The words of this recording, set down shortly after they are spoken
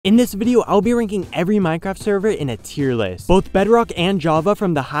In this video, I'll be ranking every Minecraft server in a tier list. Both Bedrock and Java,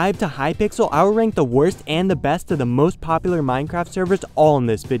 from the Hive to Hypixel, I'll rank the worst and the best to the most popular Minecraft servers all in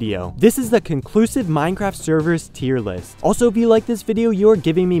this video. This is the conclusive Minecraft servers tier list. Also, if you like this video, you're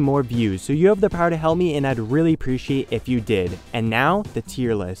giving me more views, so you have the power to help me and I'd really appreciate if you did. And now, the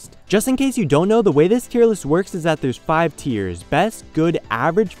tier list. Just in case you don't know, the way this tier list works is that there's 5 tiers: best, good,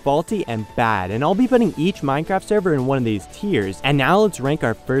 average, faulty, and bad. And I'll be putting each Minecraft server in one of these tiers. And now let's rank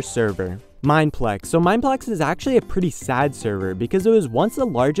our first server. Mineplex. So Mineplex is actually a pretty sad server because it was once the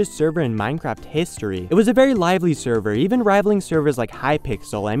largest server in Minecraft history. It was a very lively server, even rivaling servers like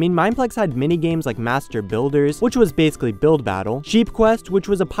Hypixel. I mean, Mineplex had mini-games like Master Builders, which was basically Build Battle, Sheep Quest, which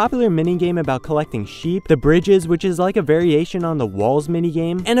was a popular mini-game about collecting sheep, The Bridges, which is like a variation on the Walls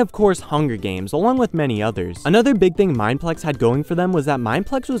mini-game, and of course Hunger Games, along with many others. Another big thing Mineplex had going for them was that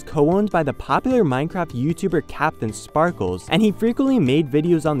Mineplex was co-owned by the popular Minecraft YouTuber Captain Sparkles, and he frequently made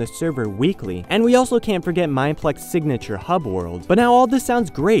videos on the server weekly. And we also can't forget Mineplex's signature hub world. But now all this sounds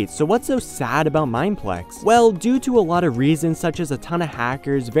great, so what's so sad about Mineplex? Well, due to a lot of reasons such as a ton of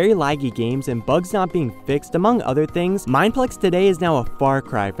hackers, very laggy games, and bugs not being fixed, among other things, Mineplex today is now a far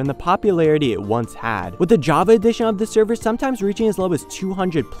cry from the popularity it once had, with the Java edition of the server sometimes reaching as low as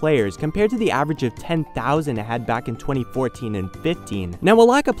 200 players compared to the average of 10,000 it had back in 2014 and 15. Now, a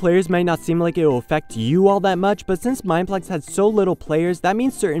lack of players might not seem like it will affect you all that much, but since Mineplex had so little players, that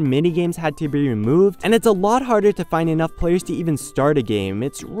means certain minigames had to be removed, and it's a lot harder to find enough players to even start a game.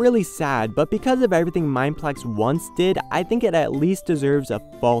 It's really sad, but because of everything Mineplex once did, I think it at least deserves a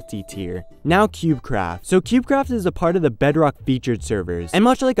faulty tier. Now, CubeCraft. So CubeCraft is a part of the Bedrock featured servers, and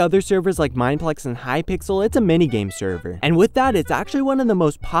much like other servers like Mineplex and Hypixel, it's a minigame server. And with that, it's actually one of the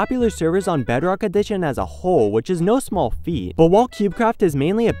most popular servers on Bedrock Edition as a whole, which is no small feat. But while CubeCraft is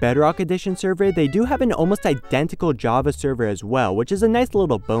mainly a Bedrock Edition server, they do have an almost identical Java server as well, which is a nice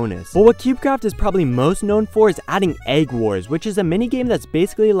little bonus. But what CubeCraft is probably most known for is adding Egg Wars, which is a minigame that's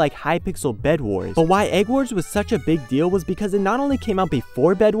basically like Hypixel Bed Wars. But why Egg Wars was such a big deal was because it not only came out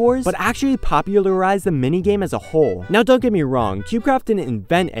before Bed Wars, but actually popularized the minigame as a whole. Now, don't get me wrong, CubeCraft didn't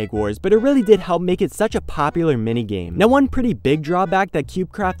invent Egg Wars, but it really did help make it such a popular minigame. Now, one pretty big drawback that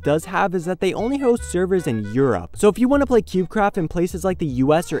CubeCraft does have is that they only host servers in Europe. So if you want to play CubeCraft in places like the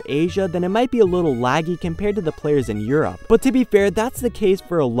US or Asia, then it might be a little laggy compared to the players in Europe. But to be fair, that's the case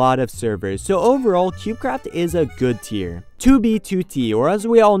for a lot of servers, so overall, CubeCraft is a good tier. 2B2T, or as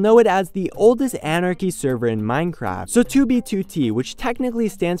we all know it as the oldest anarchy server in Minecraft. So 2B2T, which technically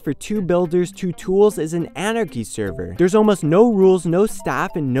stands for 2 builders, 2 tools, is an anarchy server. There's almost no rules, no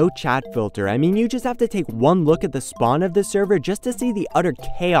staff, and no chat filter. I mean, you just have to take one look at the spawn of the server just to see the utter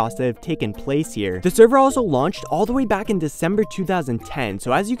chaos that have taken place here. The server also launched all the way back in December 2010,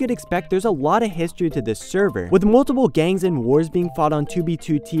 so as you could expect, there's a lot of history to this server. With multiple gangs and wars being fought on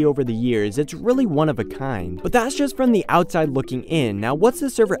 2B2T over the years, it's really one of a kind. But that's just from the outside looking in. Now, what's the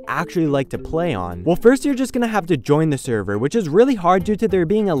server actually like to play on? Well, first you're just gonna have to join the server, which is really hard due to there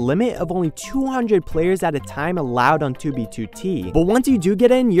being a limit of only 200 players at a time allowed on 2B2T. But once you do get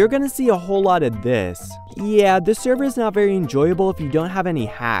in, you're gonna see a whole lot of this. Yeah, the server is not very enjoyable if you don't have any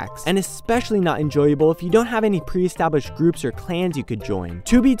hacks, and especially not enjoyable if you don't have any pre-established groups or clans you could join.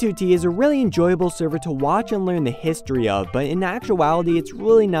 2B2T is a really enjoyable server to watch and learn the history of, but in actuality, it's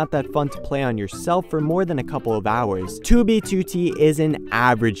really not that fun to play on yourself for more than a couple of hours. 2B2T is an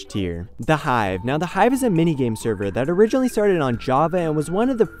average tier. The Hive. Now, the Hive is a minigame server that originally started on Java and was one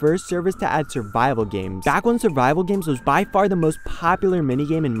of the first servers to add survival games, back when survival games was by far the most popular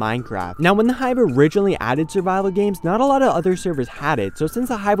minigame in Minecraft. Now, when the Hive originally added survival games, not a lot of other servers had it, so since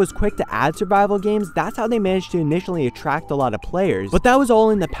the Hive was quick to add survival games, that's how they managed to initially attract a lot of players. But that was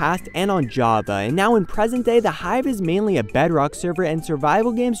all in the past and on Java, and now in present day, the Hive is mainly a Bedrock server, and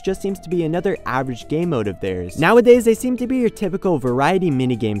survival games just seems to be another average game mode of theirs. Nowadays, they seem to be your typical variety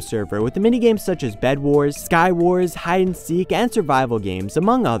minigame server, with the minigames such as Bed Wars, Sky Wars, Hide and Seek, and survival games,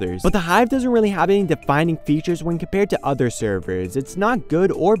 among others. But the Hive doesn't really have any defining features when compared to other servers. It's not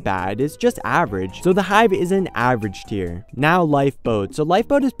good or bad, it's just average. So the Hive is an average tier. Now, Lifeboat. So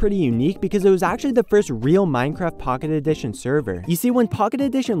Lifeboat is pretty unique because it was actually the first real Minecraft Pocket Edition server. You see, when Pocket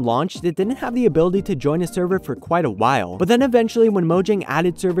Edition launched, it didn't have the ability to join a server for quite a while. But then eventually, when Mojang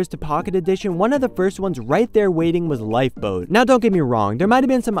added servers to Pocket Edition, one of the first ones right there waiting was Lifeboat. Now, don't get me wrong, there might have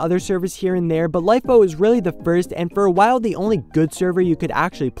been some other servers here and there, but Lifeboat was really the first and for a while the only good server you could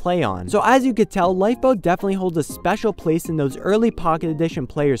actually play on. So as you could tell, Lifeboat definitely holds a special place in those early Pocket Edition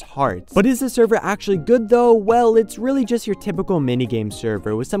players' hearts. But is the server actually good though? Well, it's really just your typical minigame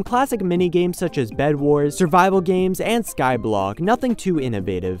server with some classic minigames such as Bed Wars, survival games, and Skyblock, nothing too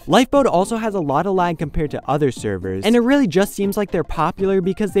innovative. Lifeboat also has a lot of lag compared to other servers, and it really just seems like they're popular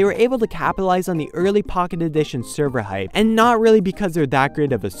because they were able to capitalize on the early Pocket Edition server hype, and not really because they're that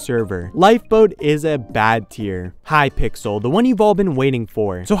great of a server. Lifeboat is a bad tier. Hypixel, the one you've all been waiting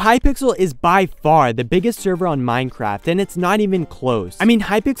for. So Hypixel is by far the biggest server on Minecraft, and it's not even close. I mean,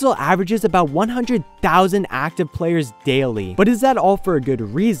 Hypixel averages about 100,000 active players daily, but is that all for a good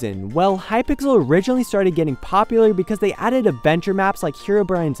reason? Well, Hypixel originally started getting popular because they added adventure maps like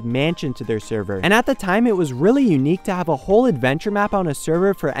Herobrine's Mansion to their server, and at the time it was really unique to have a whole adventure map on a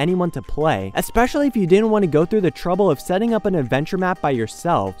server for anyone to play, especially if you didn't want to go through the trouble of setting up an adventure map by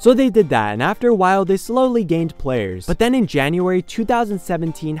yourself. So they did that, and after a while they slowly gained players. But then in January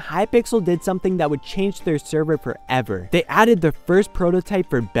 2017, Hypixel did something that would change their server forever. They added the first prototype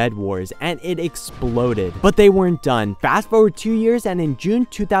for Bed Wars, and it exploded. But they weren't done. Fast forward 2 years, and in June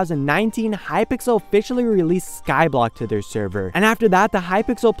 2019, Hypixel officially released Skyblock to their server. And after that, the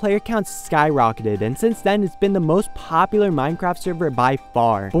Hypixel player count skyrocketed, and since then it's been the most popular Minecraft server by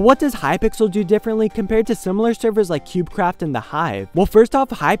far. But what does Hypixel do differently compared to similar servers like CubeCraft and the Hive? Well, first off,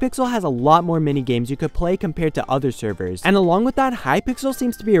 Hypixel has a lot more mini games you could play compared to other servers. And along with that, Hypixel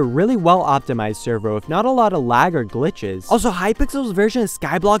seems to be a really well optimized server with not a lot of lag or glitches. Also, Hypixel's version of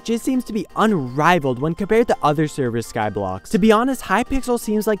Skyblock just seems to be unrivaled when compared to other servers' Skyblocks. To be honest, Hypixel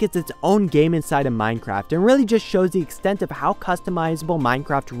seems like it's its own game inside of Minecraft and really just shows the extent of how customizable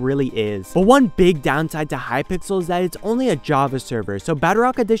Minecraft really is. But one big downside to Hypixel is that it's only a Java server, so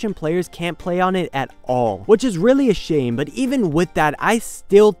Bedrock Edition players can't play on it at all, which is really a shame. But even with that, I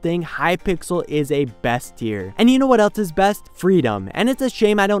still think Hypixel is a best tier. And you know what else is best? Freedom. And it's a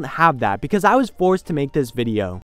shame I don't have that because I was forced to make this video.